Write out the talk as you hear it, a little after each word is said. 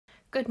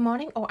Good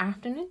morning or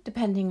afternoon,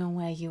 depending on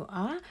where you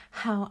are.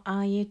 How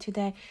are you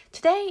today?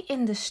 Today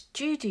in the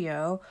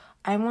studio,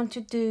 I want to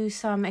do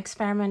some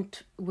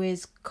experiment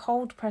with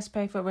cold press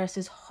paper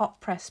versus hot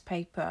press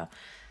paper.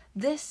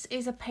 This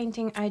is a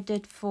painting I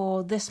did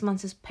for this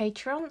month's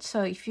Patreon.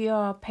 So if you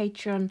are a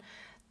patron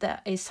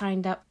that is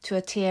signed up to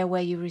a tier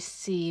where you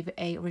receive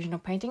a original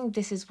painting,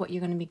 this is what you're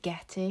going to be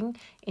getting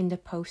in the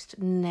post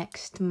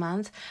next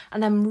month,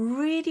 and I'm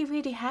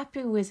really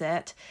happy with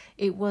it.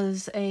 It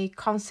was a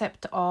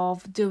concept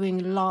of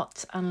doing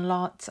lots and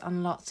lots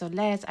of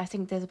layers. I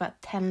think there's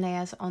about 10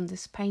 layers on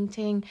this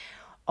painting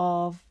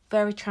of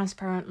very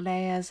transparent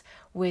layers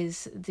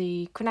with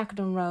the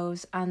quinacridone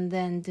rose, and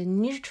then the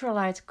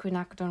neutralized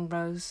quinacridone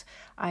rose,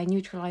 I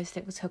neutralized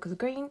it with Hocus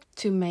Green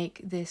to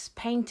make this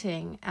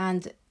painting,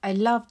 and I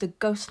love the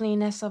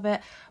ghostliness of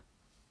it.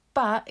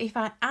 But if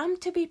I am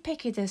to be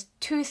picky, there's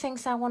two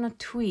things I want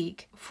to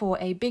tweak for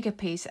a bigger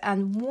piece,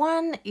 and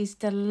one is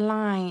the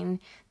line.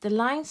 The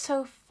line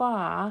so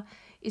far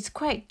is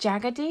quite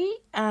jaggedy,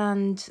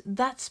 and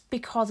that's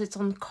because it's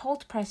on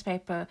cold press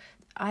paper.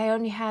 I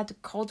only had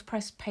cold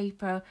press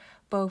paper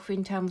both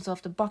in terms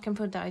of the book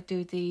input that I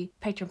do the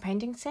Patreon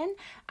paintings in,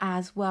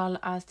 as well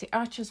as the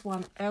Archer's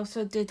one. I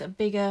also did a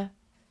bigger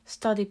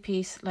study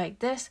piece like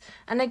this,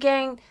 and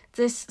again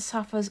this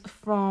suffers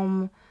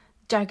from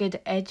jagged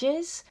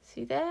edges.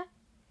 See there?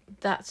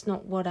 That's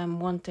not what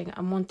I'm wanting.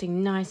 I'm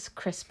wanting nice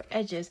crisp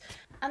edges,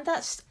 and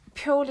that's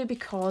purely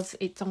because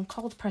it's on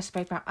cold press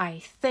paper, I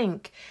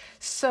think.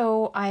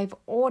 So I've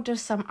ordered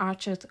some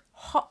Archer's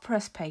hot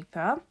press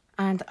paper,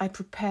 and I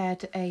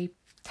prepared a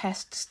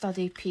test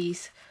study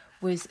piece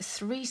with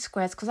 3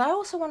 squares because I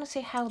also want to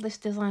see how this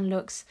design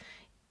looks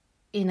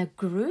in a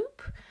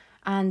group.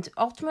 And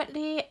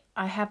ultimately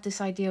I have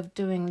this idea of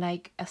doing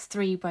like a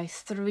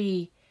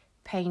 3x3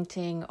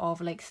 painting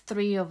of like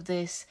 3 of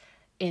this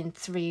in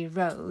 3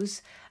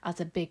 rows as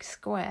a big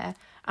square.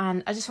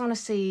 And I just want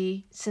to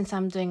see, since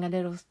I'm doing a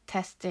little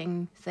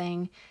testing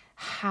thing,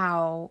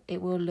 how it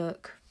will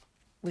look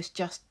with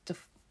just the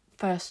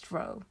first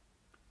row.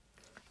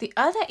 The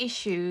other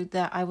issue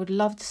that I would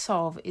love to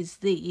solve is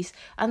these,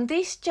 and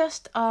these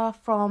just are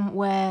from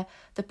where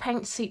the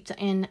paint seeped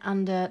in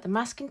under the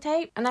masking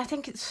tape, and I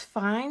think it's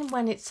fine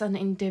when it's an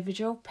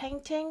individual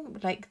painting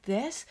like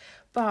this,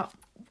 but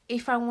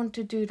if I want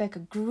to do like a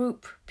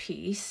group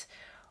piece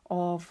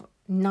of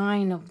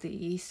 9 of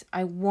these,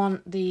 I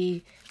want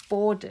the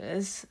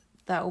borders,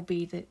 that will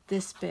be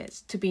this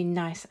bit, to be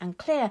nice and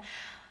clear.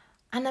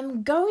 And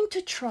I'm going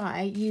to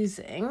try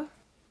using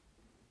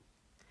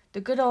the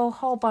good old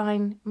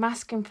Holbein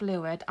masking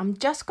fluid. I'm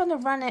just going to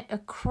run it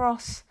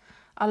across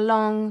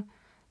along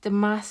the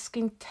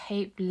masking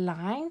tape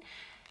line.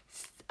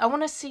 I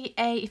want to see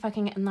A, if I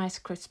can get a nice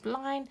crisp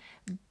line,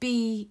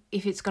 B,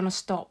 if it's going to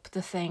stop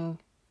the thing,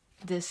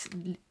 this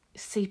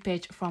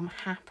seepage, from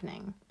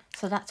happening.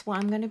 So that's what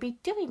I'm going to be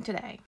doing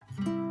today.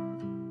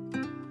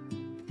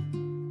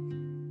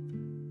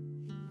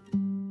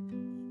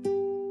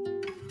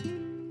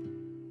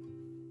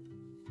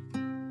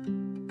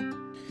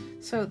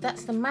 So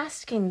that's the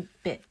masking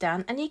bit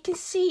done, and you can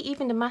see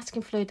even the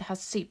masking fluid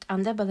has seeped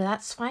under, but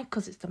that's fine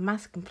because it's the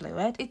masking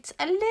fluid. It's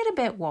a little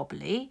bit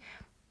wobbly,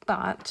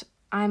 but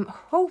I'm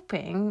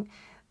hoping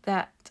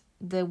that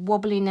the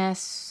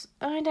wobbliness,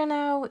 I don't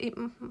know,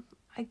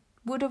 I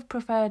would have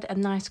preferred a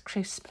nice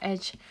crisp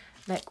edge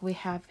like we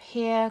have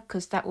here,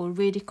 because that will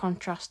really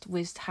contrast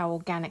with how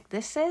organic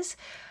this is.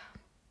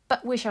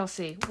 But we shall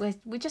see.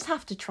 We just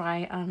have to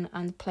try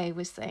and play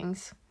with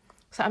things.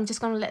 So I'm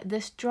just going to let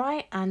this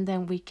dry and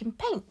then we can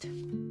paint.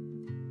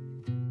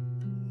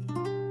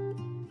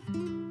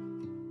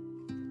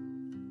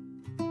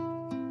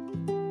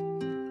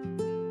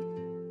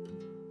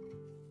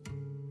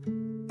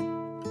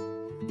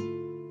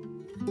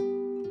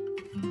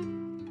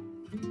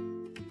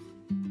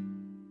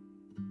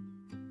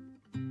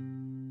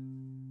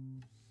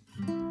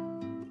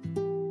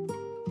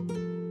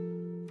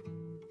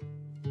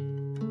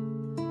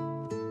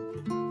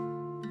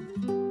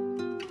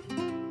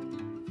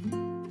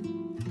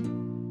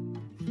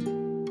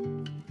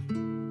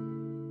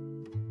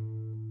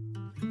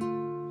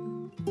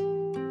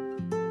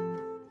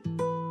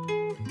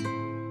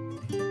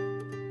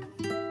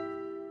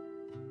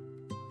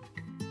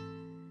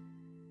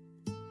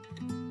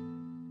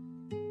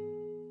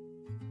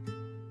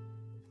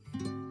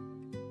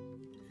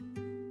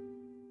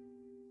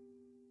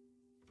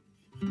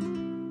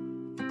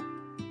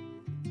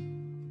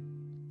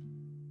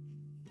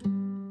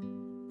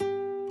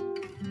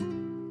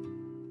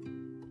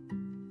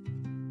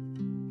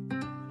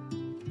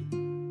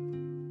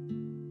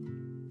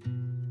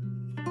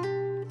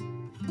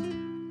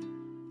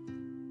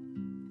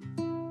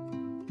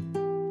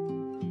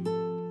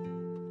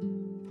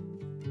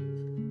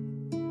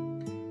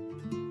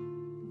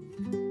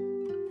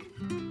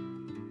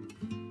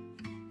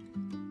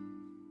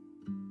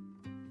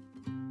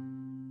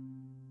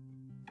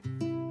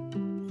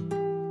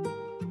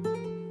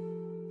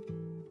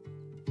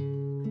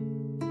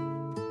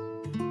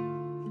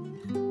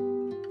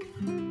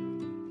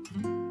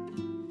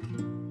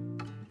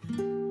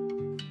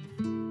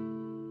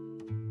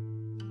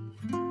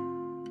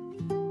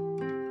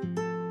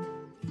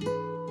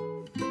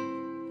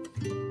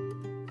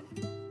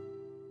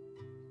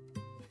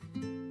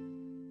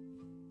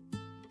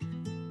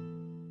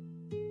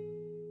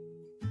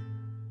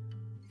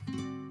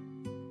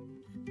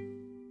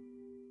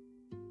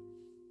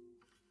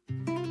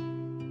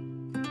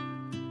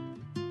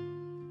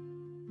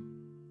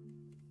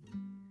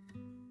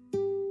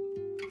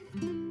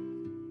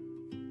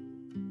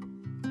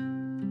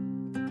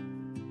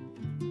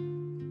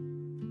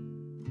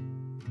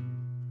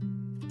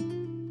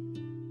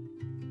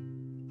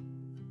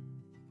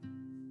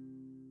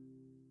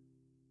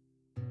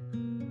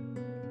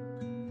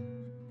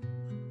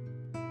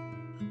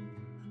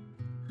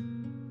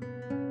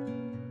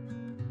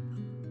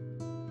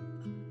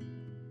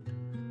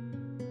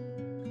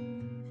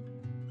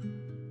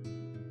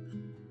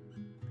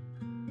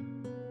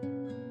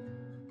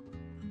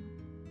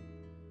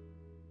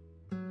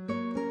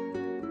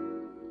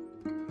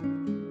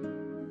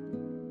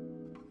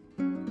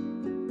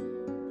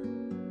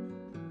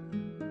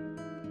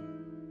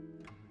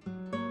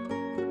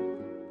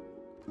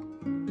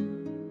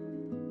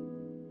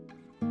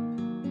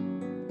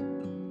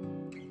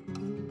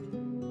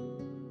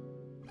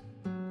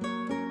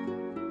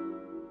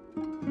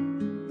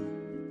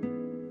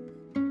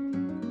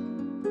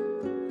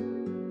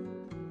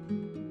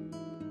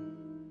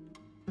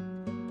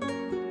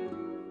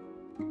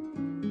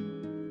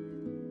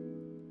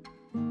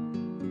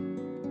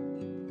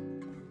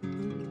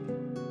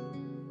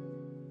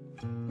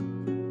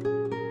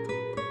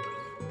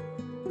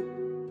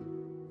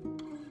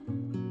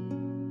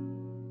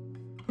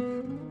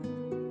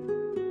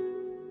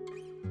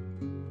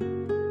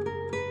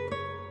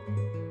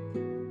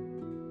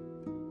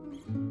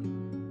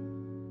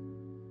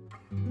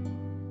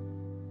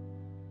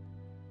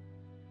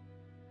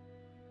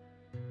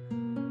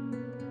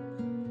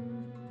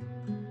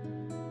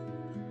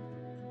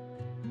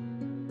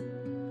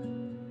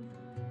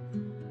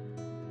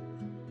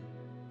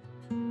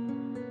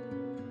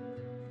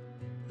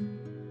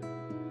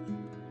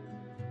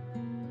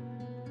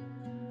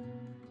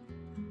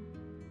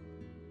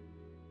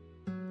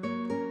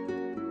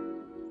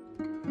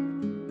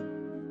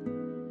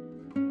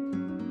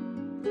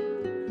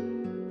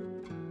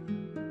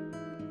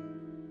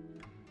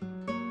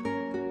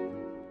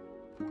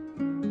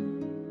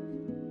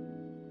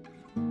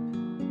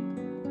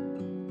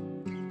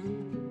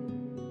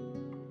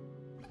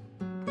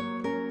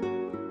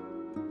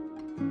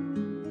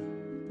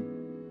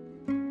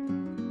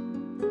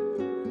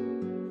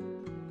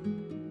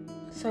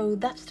 So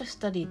that's the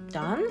study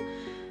done.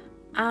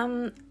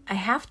 I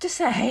have to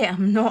say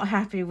I'm not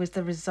happy with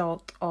the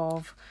result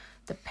of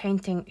the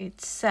painting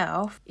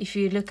itself. If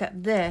you look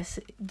at this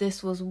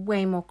was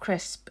way more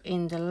crisp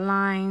in the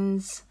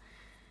lines,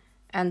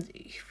 and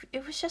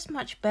it was just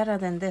much better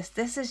than this.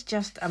 This is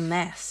just a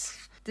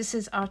mess. This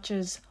is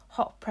Archer's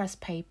hot press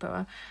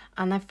paper,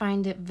 and I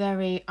find it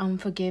very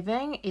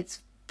unforgiving. It's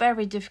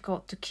very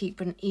difficult to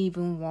keep an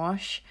even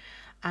wash,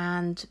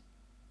 and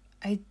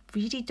I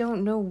really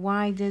don't know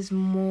why there's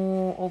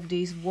more of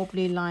these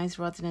wobbly lines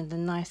rather than the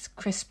nice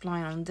crisp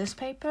line on this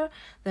paper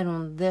than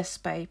on this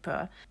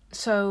paper.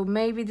 So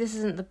maybe this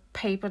isn't the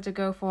paper to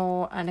go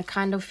for, and I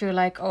kind of feel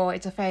like, oh,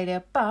 it's a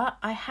failure. But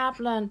I have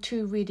learned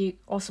two really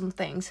awesome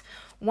things.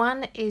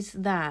 One is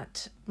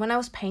that when I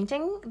was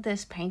painting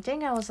this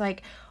painting, I was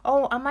like,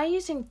 oh, am I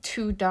using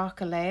too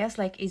dark a layers?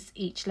 Like, is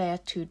each layer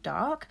too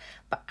dark?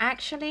 But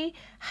actually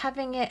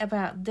having it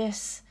about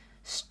this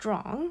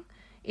strong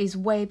is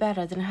way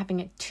better than having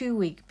it too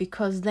weak,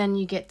 because then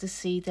you get to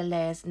see the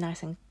layers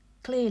nice and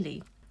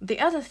clearly. The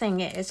other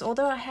thing is,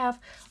 although I have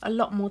a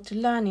lot more to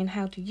learn in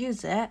how to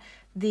use it,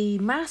 the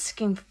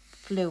masking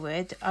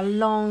fluid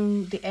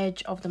along the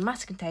edge of the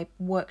masking tape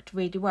worked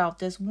really well.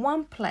 There's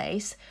one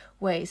place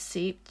where it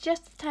seeped,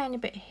 just a tiny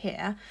bit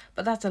here,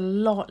 but that's a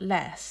lot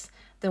less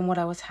than what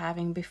I was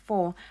having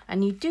before,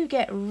 and you do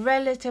get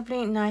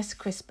relatively nice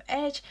crisp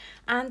edge.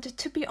 And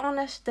to be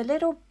honest, the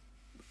little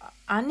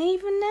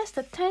unevenness,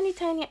 the tiny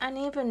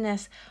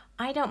unevenness,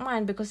 I don't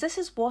mind, because this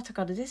is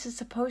watercolor. This is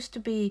supposed to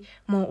be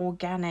more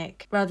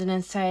organic rather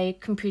than, say,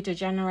 computer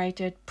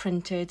generated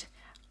printed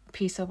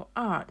piece of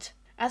art.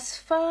 As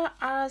far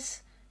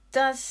as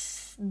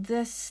does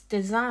this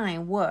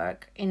design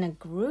work in a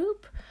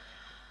group,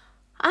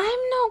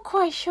 I'm not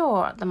quite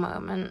sure at the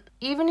moment.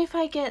 Even if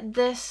I get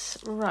this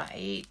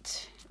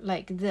right,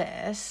 like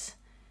this,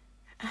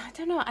 I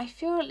don't know, I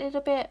feel a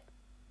little bit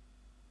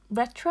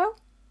retro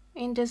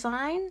in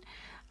design,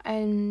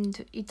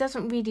 and it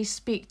doesn't really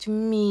speak to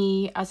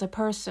me as a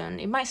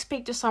person. It might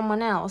speak to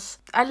someone else.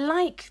 I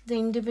like the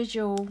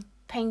individual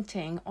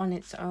painting on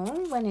its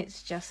own when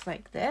it's just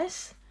like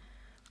this,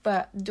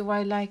 but do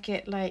I like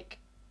it like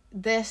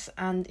this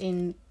and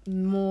in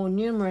more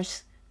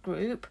numerous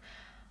group?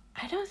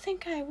 I don't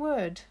think I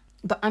would.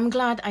 But I'm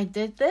glad I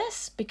did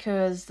this,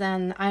 because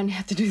then I only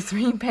had to do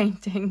 3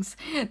 paintings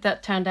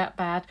that turned out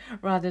bad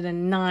rather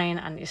than 9,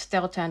 and it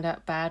still turned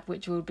out bad,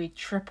 which would be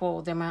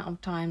triple the amount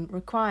of time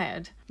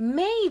required.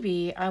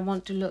 Maybe I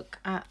want to look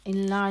at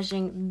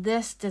enlarging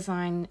this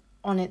design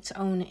on its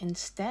own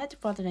instead,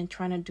 rather than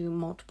trying to do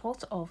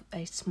multiples of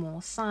a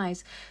small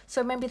size.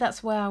 So maybe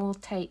that's where I will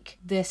take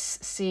this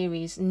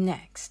series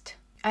next.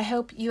 I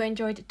hope you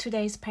enjoyed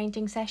today's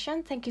painting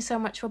session. Thank you so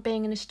much for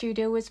being in the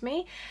studio with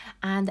me,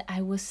 and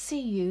I will see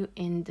you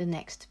in the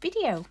next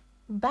video.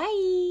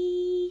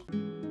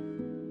 Bye!